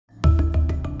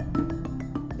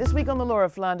This week on the Laura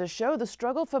Flanders Show, the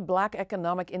struggle for black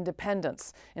economic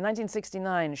independence. In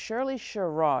 1969, Shirley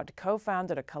Sherrod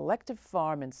co-founded a collective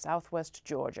farm in southwest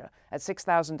Georgia. At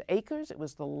 6,000 acres, it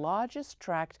was the largest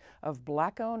tract of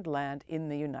black-owned land in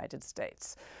the United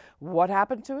States. What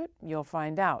happened to it? You'll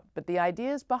find out. But the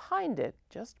ideas behind it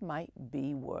just might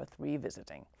be worth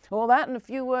revisiting. All that and a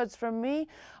few words from me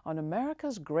on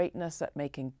America's greatness at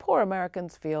making poor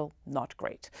Americans feel not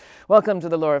great. Welcome to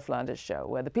the Laura Flanders Show,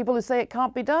 where the people who say it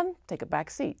can't be done take a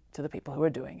back seat to the people who are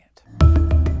doing it.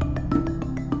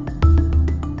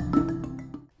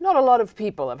 Not a lot of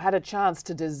people have had a chance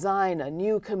to design a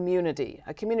new community,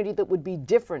 a community that would be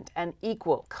different and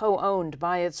equal, co-owned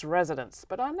by its residents.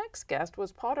 But our next guest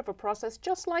was part of a process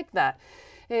just like that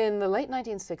in the late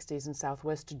 1960s in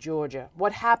southwest Georgia.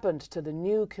 What happened to the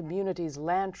new community's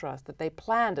land trust that they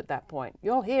planned at that point?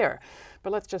 You'll hear.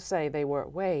 But let's just say they were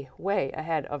way, way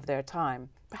ahead of their time.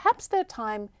 Perhaps their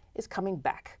time is coming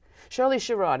back. Shirley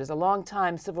Sherrod is a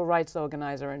longtime civil rights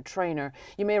organizer and trainer.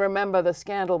 You may remember the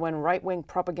scandal when right-wing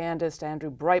propagandist Andrew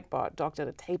Breitbart doctored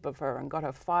a tape of her and got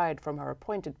her fired from her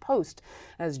appointed post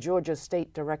as Georgia's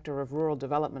State Director of Rural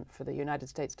Development for the United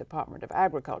States Department of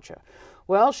Agriculture.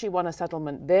 Well, she won a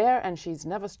settlement there, and she's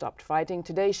never stopped fighting.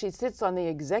 Today, she sits on the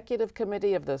executive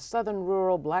committee of the Southern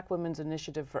Rural Black Women's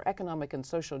Initiative for Economic and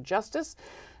Social Justice.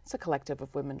 It's a collective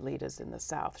of women leaders in the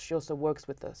South. She also works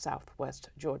with the Southwest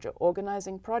Georgia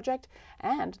Organizing Project,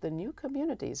 and the New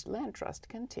Communities Land Trust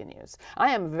continues. I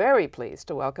am very pleased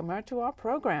to welcome her to our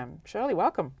program. Shirley,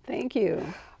 welcome. Thank you.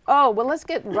 Oh, well, let's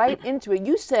get right into it.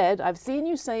 You said, I've seen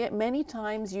you say it many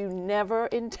times, you never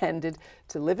intended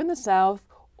to live in the South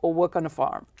or work on a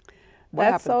farm. What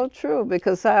That's happened? so true,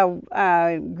 because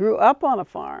I grew up on a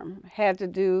farm, had to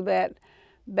do that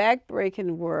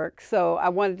back-breaking work, so I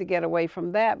wanted to get away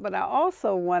from that, but I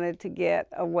also wanted to get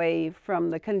away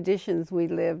from the conditions we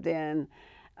lived in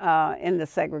the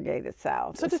segregated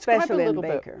South, so describe especially a little in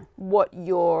Baker. bit what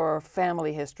your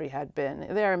family history had been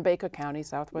there in Baker County,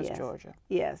 southwest Yes. Georgia.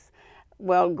 Yes.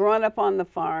 Well, growing up on the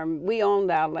farm, we owned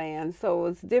our land, so it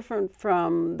was different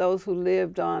from those who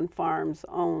lived on farms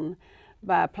owned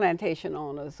by plantation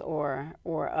owners or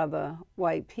other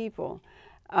white people.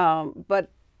 But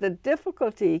the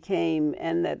difficulty came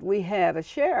in that we had a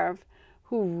sheriff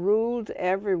who ruled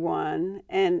everyone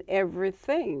and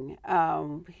everything.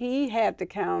 He had the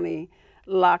county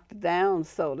locked down,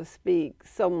 so to speak,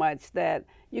 so much that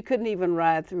you couldn't even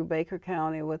ride through Baker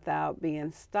County without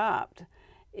being stopped.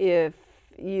 If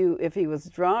he was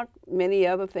drunk, many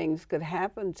other things could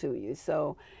happen to you.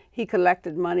 So he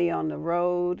collected money on the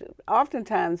road.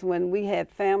 Oftentimes when we had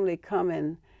family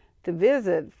coming to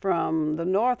visit from the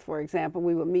north, for example,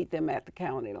 we would meet them at the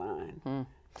county line.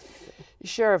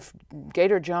 Sheriff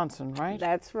Gator Johnson, right?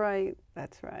 That's right,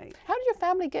 that's right. How did your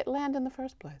family get land in the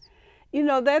first place? You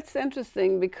know, that's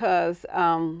interesting because,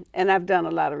 and I've done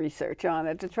a lot of research on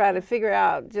it to try to figure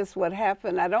out just what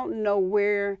happened. I don't know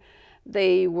where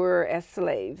they were as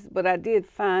slaves, but I did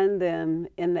find them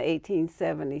in the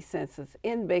 1870 census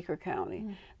in Baker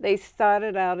County. They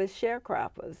started out as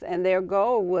sharecroppers, and their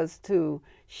goal was to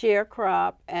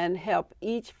sharecrop and help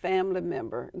each family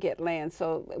member get land.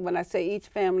 So when I say each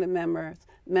family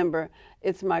member,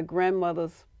 it's my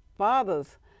grandmother's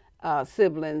father's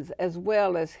siblings as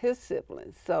well as his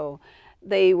siblings. So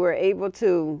they were able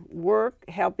to work,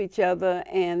 help each other,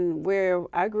 and where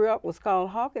I grew up was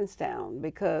called Hawkinstown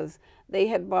because they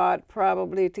had bought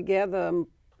probably together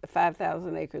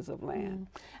 5,000 acres of land.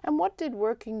 And what did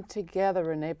working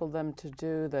together enable them to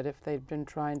do that if they'd been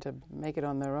trying to make it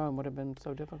on their own would have been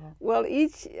so difficult? Well,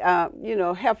 each, you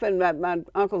know, helping, my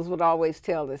uncles would always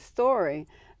tell this story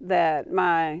that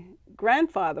my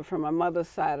grandfather from my mother's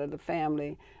side of the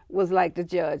family was like the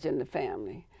judge in the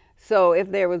family. So if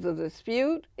there was a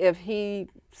dispute, if he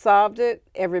solved it,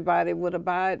 everybody would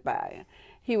abide by it.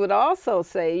 He would also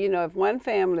say, you know, if one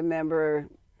family member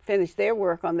finished their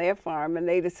work on their farm and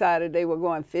they decided they were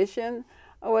going fishing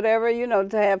or whatever, you know,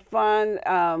 to have fun,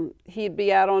 he'd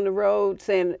be out on the road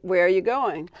saying, "Where are you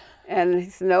going?" And he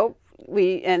said, "Nope."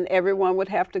 And everyone would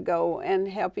have to go and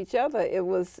help each other. It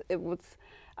was,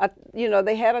 you know,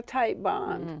 they had a tight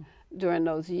bond during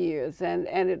those years, and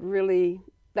it really,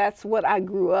 that's what I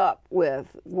grew up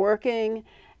with, working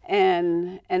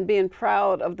and being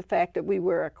proud of the fact that we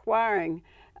were acquiring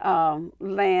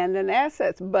land and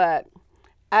assets, but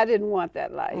I didn't want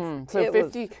that life. So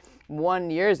 51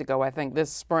 years ago, I think, this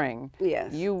spring,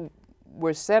 yes, you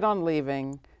were set on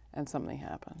leaving and something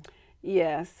happened.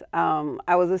 Yes,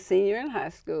 I was a senior in high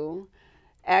school,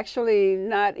 actually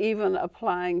not even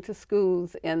applying to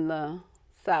schools in the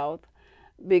South,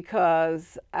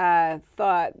 because I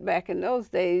thought back in those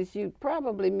days you'd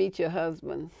probably meet your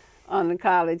husband on the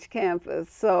college campus.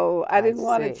 So I didn't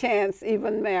want a chance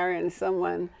even marrying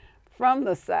someone from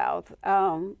the South.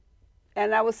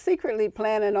 And I was secretly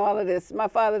planning all of this. My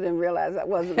father didn't realize I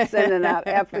wasn't sending out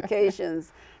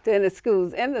applications to any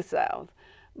schools in the South.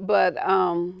 But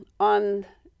on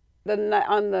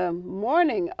the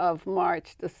morning of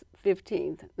March the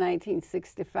 15th,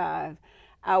 1965,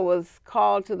 I was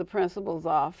called to the principal's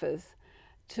office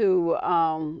to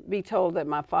be told that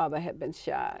my father had been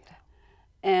shot.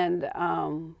 And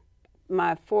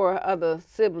my 4 other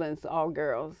siblings, all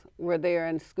girls, were there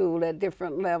in school at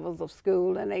different levels of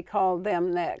school, and they called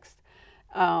them next.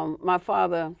 My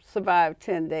father survived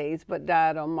 10 days, but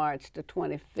died on March the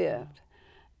 25th.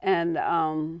 And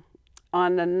on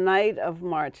the night of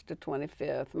March the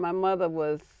 25th, my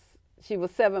mother she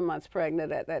was 7 months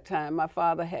pregnant at that time. My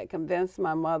father had convinced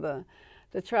my mother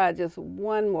to try just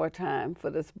one more time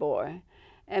for this boy.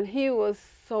 And he was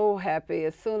so happy.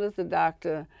 As soon as the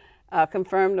doctor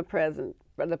confirmed the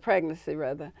pregnancy,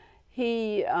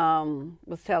 he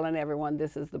was telling everyone,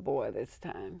 this is the boy this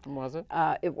time. Was it?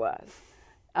 It was.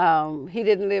 He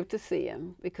didn't live to see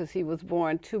him because he was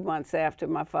born 2 months after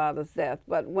my father's death.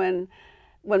 But when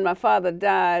my father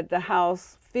died, the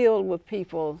house filled with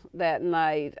people that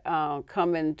night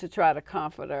coming to try to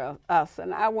comfort us.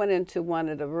 And I went into one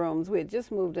of the rooms. We had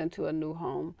just moved into a new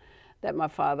home that my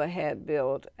father had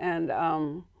built. And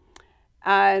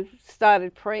I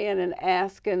started praying and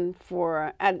asking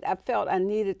I felt I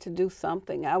needed to do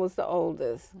something. I was the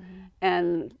oldest.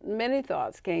 And many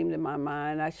thoughts came to my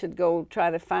mind. I should go try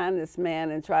to find this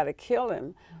man and try to kill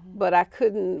him. But I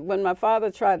couldn't. When my father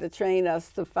tried to train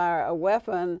us to fire a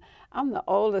weapon, I'm the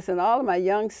oldest, and all of my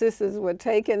young sisters were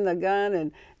taking the gun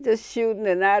and just shooting.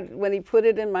 And when he put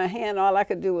it in my hand, all I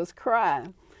could do was cry,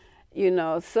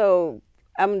 So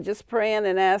I'm just praying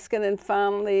and asking, and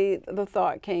finally the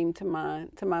thought came to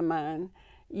my mind.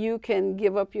 You can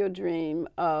give up your dream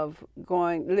of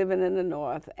living in the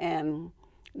North and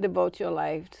devote your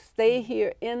life, stay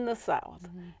here in the South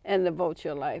and devote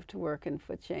your life to working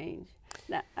for change.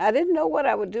 Now, I didn't know what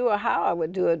I would do or how I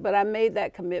would do it, but I made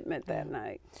that commitment that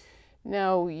night.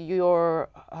 Now, your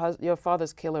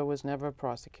father's killer was never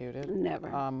prosecuted. Never.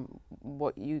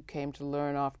 What you came to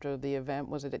learn after the event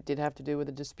was it did have to do with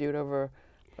a dispute over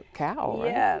a cow,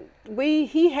 right? Yeah,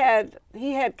 he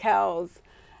had cows,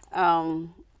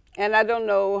 and I don't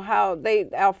know how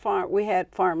we had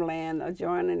farmland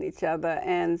adjoining each other,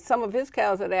 and some of his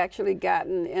cows had actually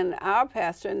gotten in our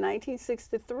pasture in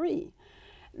 1963.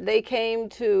 They came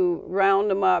to round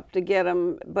them up to get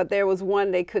them, but there was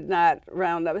one they could not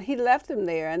round up. He left them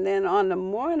there, and then on the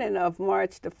morning of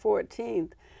March the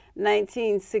 14th,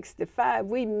 1965,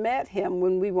 we met him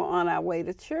when we were on our way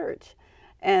to church.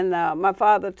 And my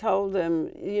father told him,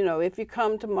 if you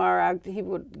come tomorrow, he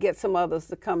would get some others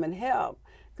to come and help,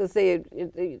 because they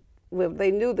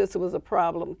knew this was a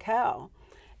problem cow.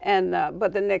 And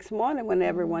but the next morning, when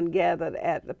everyone gathered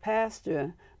at the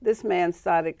pasture, this man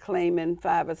started claiming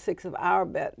 5 or 6 of our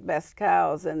best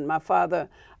cows, and my father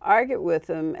argued with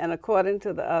him. And according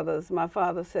to the others, my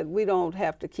father said, "We don't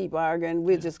have to keep arguing;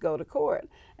 we'll just go to court."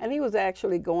 And he was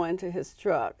actually going to his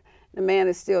truck. The man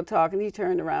is still talking. He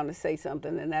turned around to say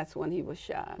something, and that's when he was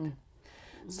shot.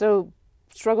 So,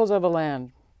 struggles over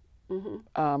land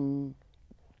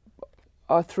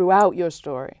are throughout your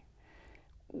story.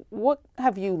 What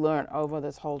have you learned over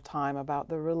this whole time about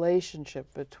the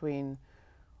relationship between,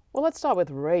 well, let's start with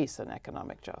race and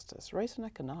economic justice, race and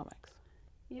economics?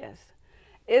 Yes.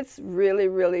 It's really,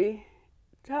 really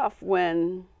tough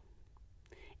when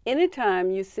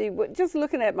anytime you see, just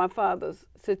looking at my father's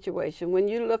situation, when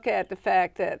you look at the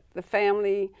fact that the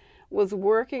family was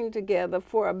working together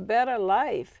for a better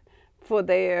life for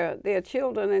their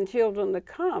children and children to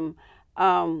come,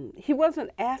 he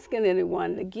wasn't asking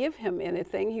anyone to give him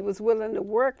anything. He was willing to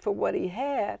work for what he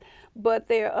had, but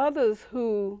there are others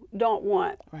who don't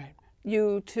want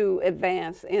you to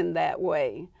advance in that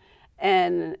way.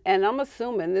 And I'm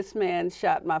assuming this man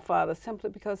shot my father simply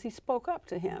because he spoke up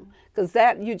to him, because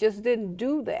you just didn't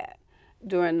do that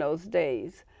during those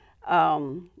days.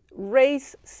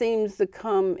 Race seems to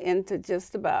come into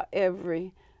just about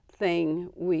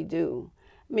everything we do.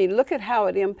 I mean, look at how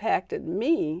it impacted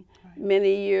me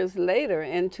many years later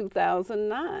in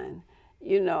 2009.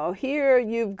 Here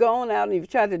you've gone out and you've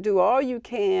tried to do all you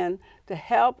can to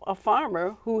help a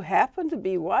farmer who happened to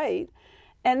be white,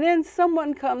 and then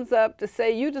someone comes up to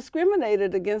say you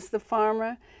discriminated against the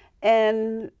farmer.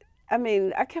 And I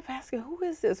mean, I kept asking, who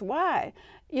is this? Why?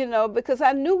 Because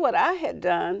I knew what I had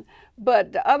done,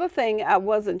 but the other thing I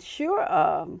wasn't sure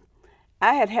of,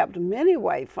 I had helped many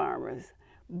white farmers,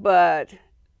 but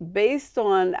based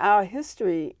on our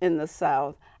history in the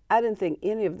South, I didn't think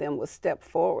any of them would step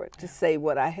forward to say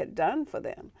what I had done for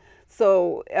them.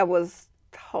 So I was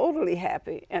totally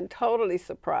happy and totally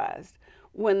surprised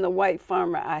when the white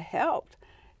farmer I helped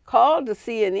called to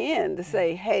CNN to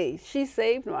say, hey, she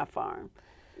saved my farm,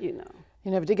 you know. You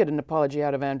never did get an apology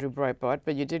out of Andrew Breitbart,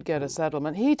 but you did get a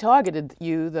settlement. He targeted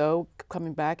you, though,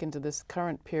 coming back into this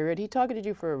current period. He targeted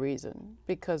you for a reason,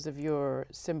 because of your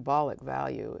symbolic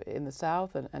value in the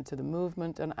South and to the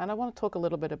movement. And I want to talk a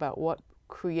little bit about what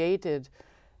created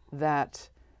that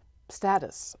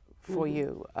status for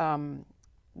you,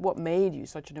 what made you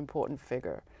such an important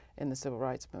figure in the civil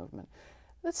rights movement.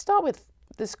 Let's start with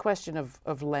this question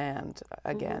of land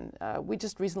again. We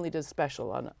just recently did a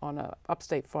special on a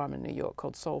upstate farm in New York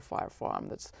called Soulfire Farm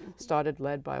that's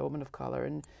led by a woman of color.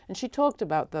 And she talked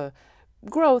about the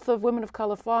growth of women of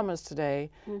color farmers today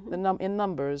in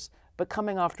numbers, but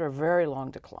coming after a very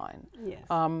long decline. Yes.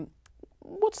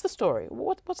 What's the story?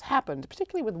 What's happened,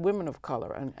 particularly with women of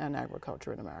color and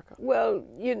agriculture in America? Well,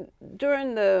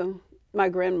 during my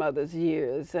grandmother's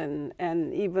years and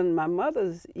even my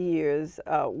mother's years,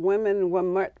 women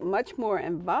were much more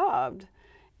involved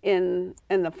in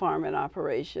the farming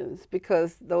operations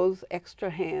because those extra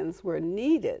hands were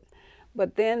needed.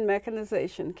 But then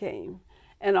mechanization came,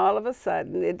 and all of a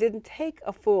sudden it didn't take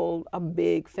a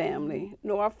big family,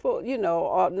 nor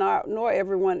nor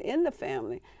everyone in the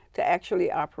family to actually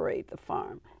operate the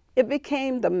farm. It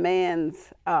became the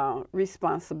man's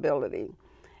responsibility.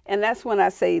 And that's when I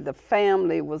say the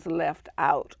family was left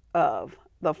out of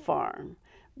the farm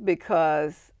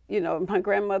because, my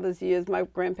grandmother's years, my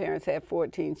grandparents had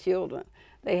 14 children.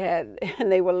 And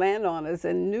they were landowners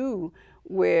and knew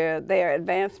where their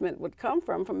advancement would come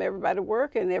from everybody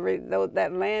working.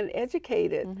 That land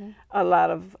educated a lot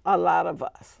of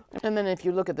us. And then if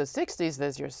you look at the 60s,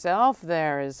 there's yourself,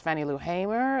 there is Fannie Lou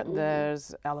Hamer,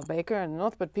 there's Ella Baker and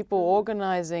North, but people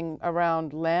organizing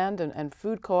around land and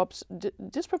food co-ops,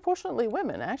 disproportionately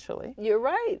women, actually. You're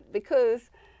right, because,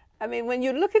 when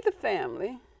you look at the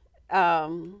family,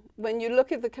 when you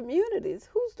look at the communities,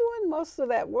 who's doing most of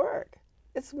that work?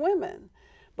 It's women.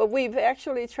 But we've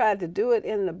actually tried to do it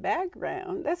in the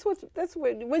background. That's what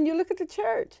when you look at the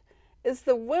church, it's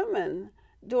the women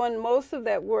doing most of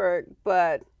that work.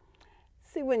 But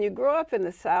see, when you grow up in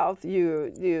the South, you're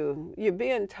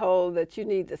being told that you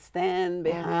need to stand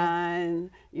behind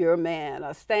your man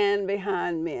or stand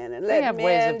behind men and let men take They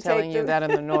have ways of telling you that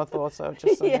in the North also,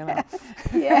 just so you know.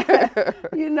 Yeah,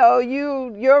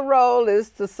 your role is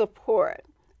to support,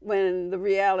 when the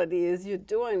reality is you're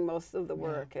doing most of the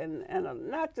work. And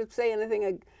not to say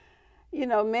anything,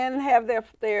 men have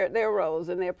their roles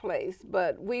and their place,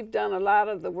 but we've done a lot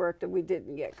of the work that we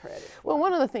didn't get credit for. Well,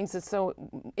 one of the things that's so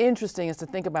interesting is to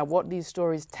think about what these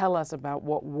stories tell us about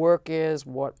what work is,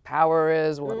 what power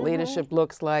is, what leadership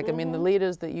looks like. I mean, the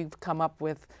leaders that you've come up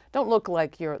with don't look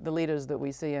like the leaders that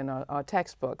we see in our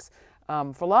textbooks.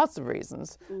 For lots of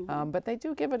reasons, but they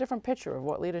do give a different picture of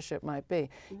what leadership might be.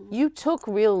 You took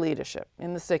real leadership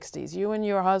in the 60s, you and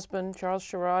your husband, Charles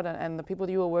Sherrod, and the people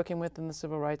you were working with in the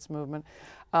civil rights movement,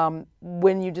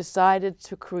 when you decided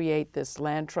to create this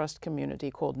land trust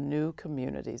community called New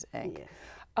Communities, Inc.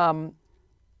 Yes.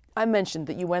 I mentioned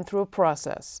that you went through a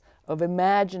process of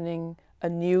imagining a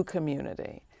new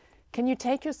community. Can you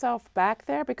take yourself back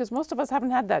there? Because most of us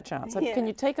haven't had that chance. Yeah. Can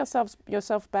you take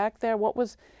yourself back there? What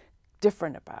was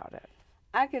different about it?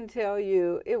 I can tell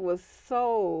you it was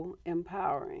so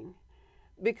empowering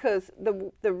because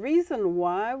the reason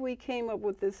why we came up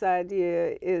with this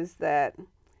idea is that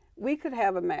we could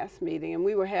have a mass meeting, and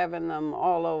we were having them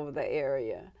all over the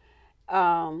area.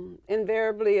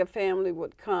 Invariably, a family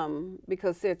would come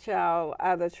because their child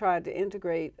either tried to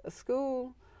integrate a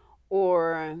school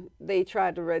or they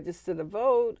tried to register to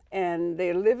vote, and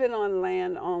they're living on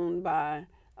land owned by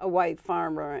a white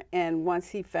farmer, and once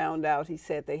he found out, he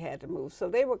said they had to move. So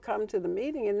they would come to the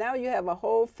meeting, and now you have a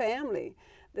whole family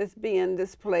that's being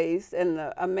displaced and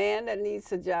a man that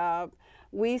needs a job.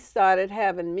 We started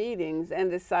having meetings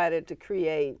and decided to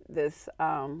create this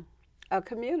a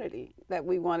community that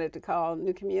we wanted to call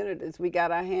New Communities. We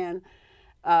got our hand,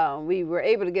 we were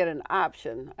able to get an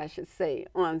option, I should say,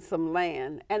 on some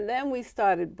land, and then we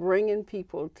started bringing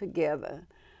people together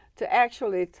to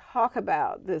actually talk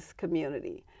about this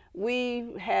community.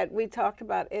 We talked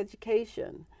about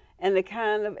education and the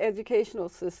kind of educational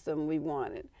system we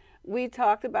wanted. We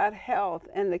talked about health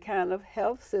and the kind of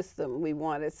health system we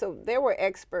wanted. So there were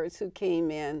experts who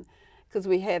came in because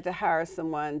we had to hire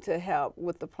someone to help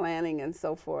with the planning and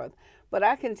so forth. But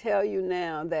I can tell you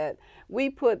now that we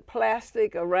put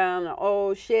plastic around an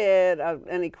old shed,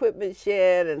 an equipment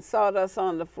shed, and sawdust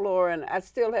on the floor. And I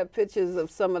still have pictures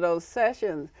of some of those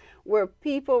sessions where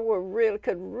people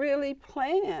could really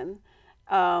plan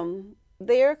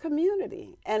their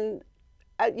community. And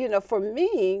you know, for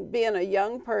me, being a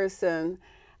young person,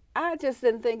 I just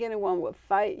didn't think anyone would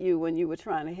fight you when you were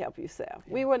trying to help yourself.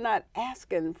 Yeah. We were not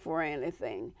asking for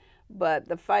anything, but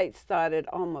the fight started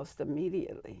almost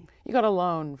immediately. You got a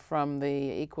loan from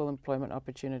the Equal Employment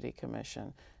Opportunity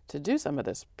Commission to do some of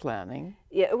this planning.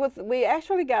 Yeah, we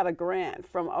actually got a grant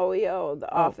from OEO,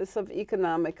 the Office of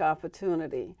Economic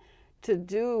Opportunity, to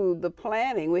do the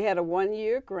planning. We had a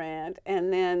 1-year grant,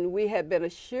 and then we had been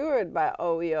assured by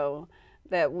OEO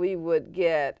that we would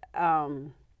get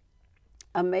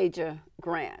a major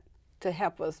grant to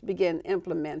help us begin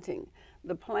implementing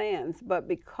the plans. But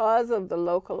because of the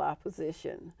local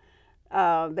opposition,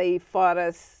 they fought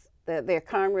us, their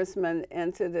congressman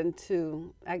entered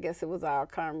into, I guess it was our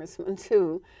congressman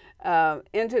too,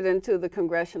 entered into the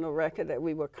congressional record that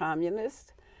we were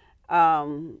communist.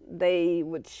 They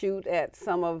would shoot at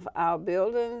some of our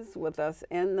buildings with us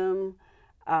in them.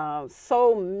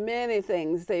 So many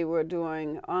things they were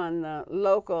doing on the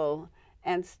local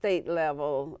and state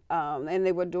level, and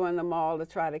they were doing them all to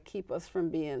try to keep us from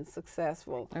being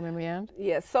successful. And in the end?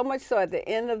 Yes, so much so at the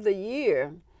end of the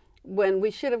year, when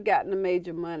we should have gotten the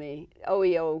major money,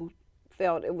 OEO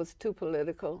felt it was too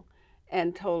political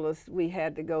and told us we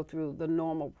had to go through the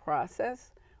normal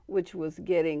process, which was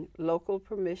getting local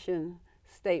permission,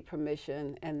 state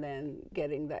permission, and then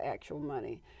getting the actual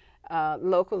money.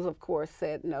 Locals, of course,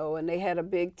 said no, and they had a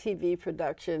big TV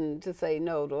production to say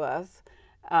no to us.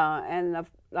 And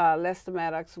Lester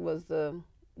Maddox was the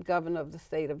governor of the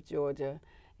state of Georgia.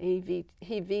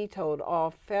 He vetoed all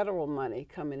federal money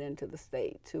coming into the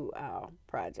state to our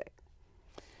project.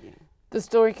 Yeah. The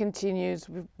story continues.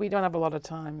 We don't have a lot of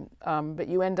time, but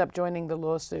you end up joining the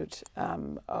lawsuit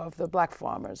of the black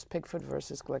farmers, Pickford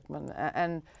versus Glickman,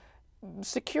 and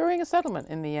securing a settlement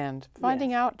in the end,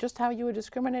 finding out just how you were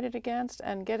discriminated against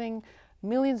and getting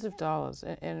millions of dollars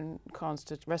in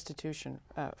restitution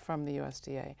from the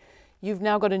USDA. You've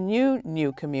now got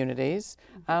new communities.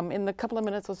 In the couple of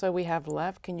minutes or so we have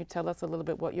left, can you tell us a little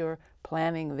bit what you're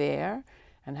planning there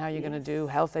and how you're going to do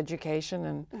health education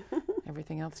and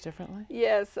everything else differently?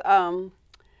 Yes.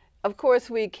 Of course,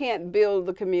 we can't build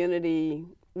the community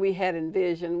we had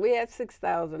envisioned. We had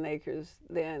 6,000 acres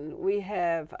then. We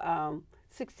have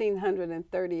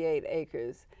 1,638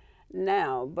 acres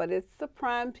now, but it's a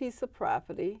prime piece of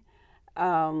property.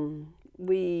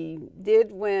 We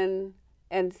did win,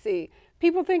 and see,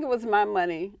 people think it was my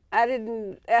money. I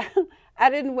didn't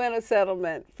win a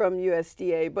settlement from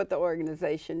USDA, but the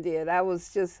organization did. I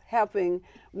was just helping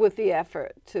with the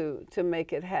effort to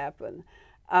make it happen.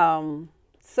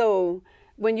 So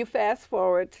when you fast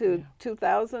forward to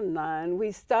 2009,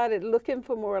 we started looking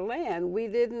for more land. We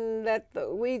didn't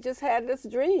we just had this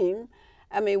dream.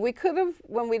 I mean, we could have,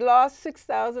 when we lost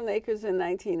 6,000 acres in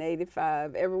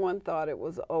 1985, everyone thought it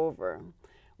was over.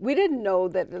 We didn't know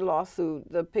that the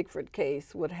lawsuit, the Pickford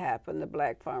case, would happen, the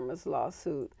black farmers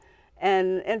lawsuit.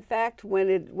 And in fact, when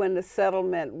the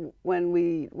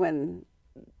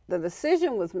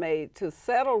decision was made to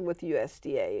settle with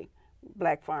USDA,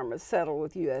 black farmers settle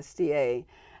with USDA,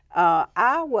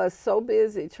 I was so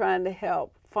busy trying to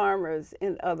help farmers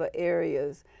in other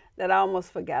areas that I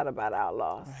almost forgot about our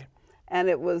loss. Right. And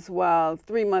it was while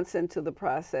 3 months into the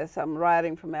process, I'm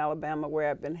riding from Alabama where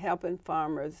I've been helping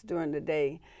farmers during the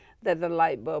day, that the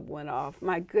light bulb went off.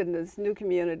 My goodness, New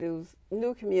Communities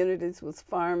was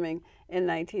farming in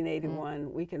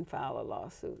 1981. We can file a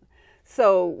lawsuit.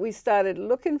 So we started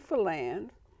looking for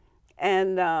land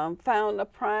and found a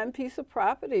prime piece of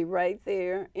property right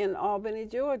there in Albany,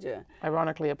 Georgia.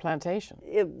 Ironically, a plantation.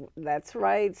 That's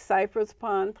right. Cypress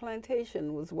Pond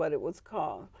Plantation was what it was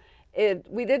called.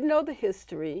 We didn't know the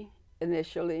history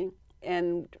initially,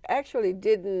 and actually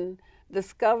didn't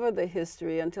discover the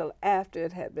history until after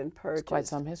it had been purchased. It's quite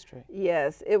some history.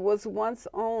 Yes, it was once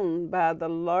owned by the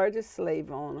largest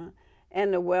slave owner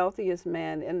and the wealthiest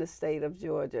man in the state of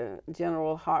Georgia,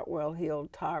 General Hartwell Hill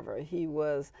Tarver. He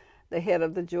was the head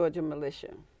of the Georgia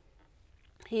militia.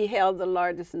 He held the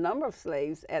largest number of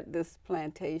slaves at this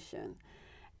plantation.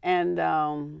 And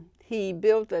he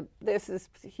built there's this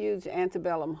huge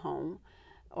antebellum home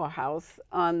or house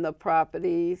on the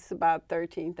property. It's about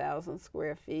 13,000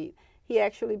 square feet. He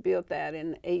actually built that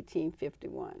in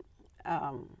 1851.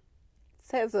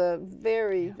 It has a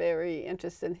very, very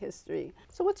interesting history.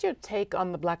 So what's your take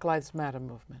on the Black Lives Matter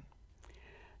movement?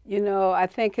 You know, I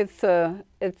think it's a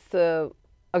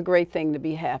great thing to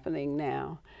be happening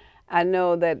now. I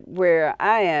know that where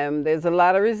I am, there's a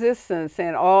lot of resistance,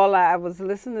 and I was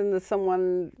listening to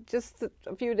someone just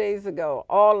a few days ago,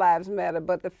 all lives matter,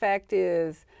 but the fact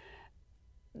is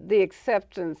the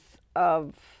acceptance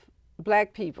of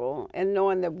Black people and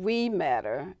knowing that we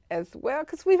matter as well,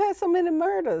 because we've had so many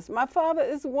murders. My father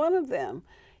is one of them.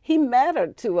 He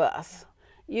mattered to us,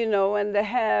 you know, and to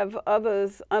have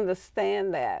others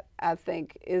understand that, I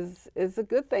think, is a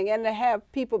good thing. And to have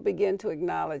people begin to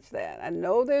acknowledge that. I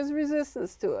know there's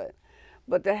resistance to it,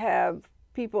 but to have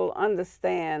people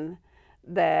understand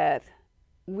that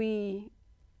we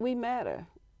matter.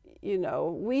 You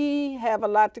know, we have a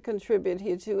lot to contribute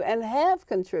here too, and have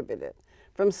contributed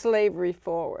from slavery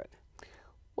forward.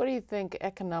 What do you think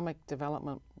economic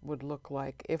development would look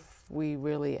like if we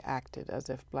really acted as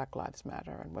if Black lives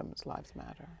matter and women's lives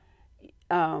matter?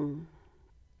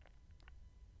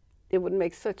 It would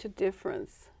make such a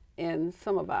difference in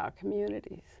some of our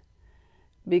communities,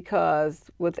 because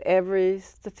with every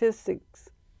statistics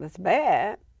that's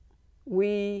bad,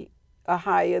 we are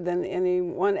higher than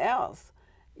anyone else.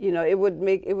 You know, it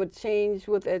would change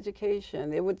with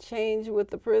education. It would change with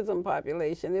the prison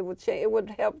population. It would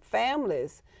help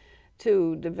families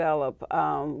to develop.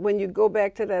 When you go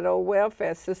back to that old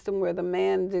welfare system where the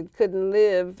man couldn't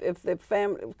live if the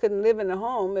family couldn't live in the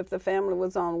home if the family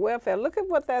was on welfare. Look at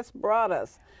what that's brought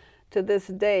us to this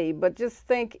day. But just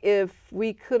think if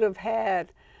we could have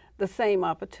had the same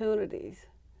opportunities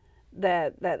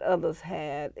that others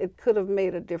had, it could have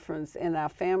made a difference in our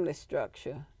family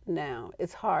structure. Now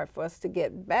it's hard for us to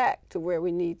get back to where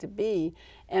we need to be,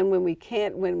 and when we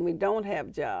don't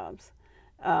have jobs,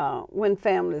 when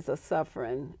families are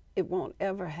suffering, it won't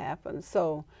ever happen.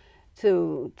 So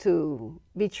to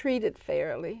be treated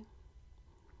fairly.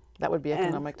 That would be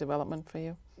economic development for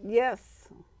you? Yes,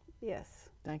 yes.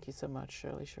 Thank you so much,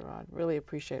 Shirley Sherrod. Really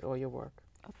appreciate all your work.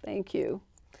 Oh, thank you.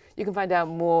 You can find out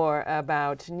more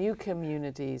about New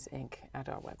Communities, Inc. at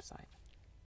our website.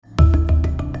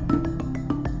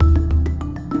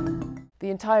 The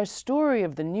entire story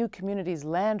of the New Communities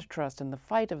Land Trust and the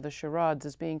fight of the Sherrods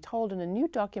is being told in a new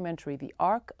documentary, The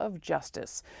Arc of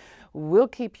Justice. We'll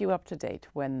keep you up to date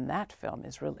when that film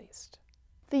is released.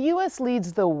 The U.S.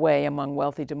 leads the way among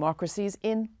wealthy democracies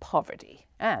in poverty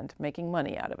and making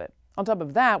money out of it. On top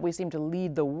of that, we seem to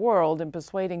lead the world in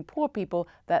persuading poor people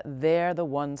that they're the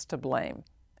ones to blame.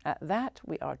 At that,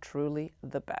 we are truly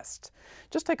the best.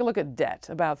 Just take a look at debt.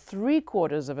 About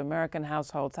 3/4 of American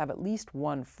households have at least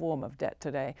one form of debt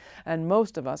today, and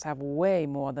most of us have way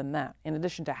more than that. In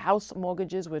addition to house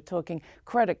mortgages, we're talking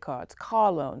credit cards,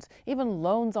 car loans, even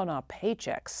loans on our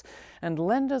paychecks. And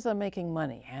lenders are making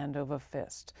money hand over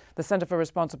fist. The Center for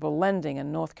Responsible Lending, a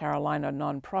North Carolina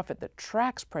nonprofit that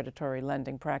tracks predatory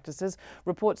lending practices,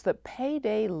 reports that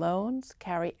payday loans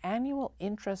carry annual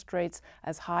interest rates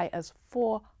as high as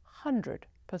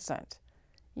 400%.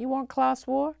 You want class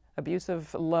war?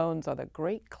 Abusive loans are the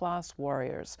great class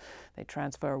warriors. They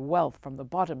transfer wealth from the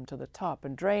bottom to the top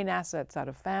and drain assets out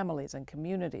of families and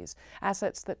communities,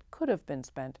 assets that could have been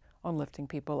spent on lifting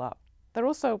people up. They're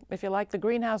also, if you like, the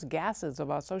greenhouse gases of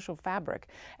our social fabric,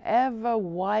 ever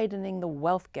widening the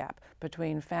wealth gap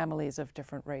between families of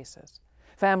different races.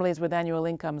 Families with annual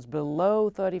incomes below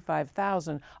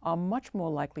 $35,000 are much more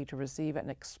likely to receive an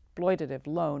exploitative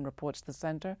loan, reports the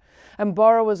center, and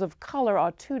borrowers of color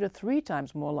are 2 to 3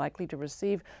 times more likely to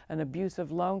receive an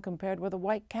abusive loan compared with a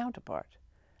white counterpart.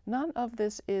 None of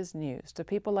this is news to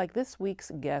people like this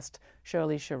week's guest,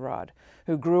 Shirley Sherrod,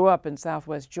 who grew up in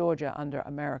Southwest Georgia under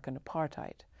American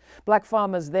apartheid. Black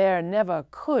farmers there never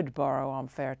could borrow on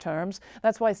fair terms.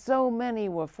 That's why so many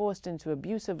were forced into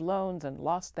abusive loans and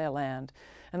lost their land.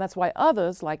 And that's why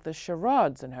others, like the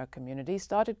Sherrods in her community,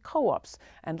 started co-ops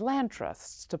and land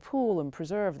trusts to pool and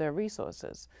preserve their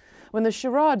resources. When the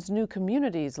Sherrods' New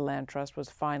Communities Land Trust was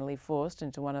finally forced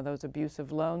into one of those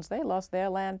abusive loans, they lost their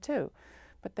land too.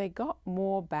 But they got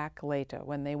more back later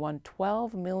when they won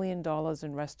 $12 million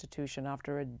in restitution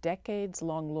after a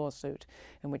decades-long lawsuit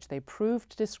in which they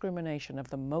proved discrimination of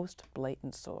the most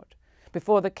blatant sort.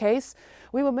 Before the case,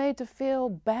 we were made to feel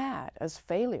bad as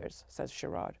failures, says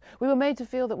Sherrod. We were made to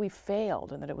feel that we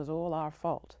failed and that it was all our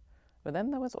fault. But then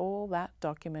there was all that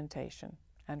documentation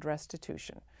and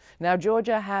restitution. Now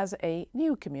Georgia has a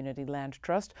new community land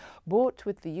trust bought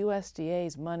with the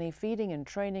USDA's money, feeding and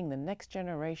training the next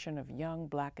generation of young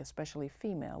Black, especially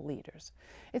female leaders.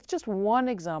 It's just one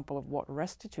example of what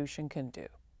restitution can do.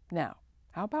 Now,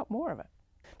 how about more of it?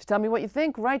 To tell me what you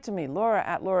think, write to me,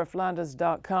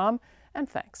 Laura@lauraflanders.com, and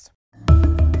thanks.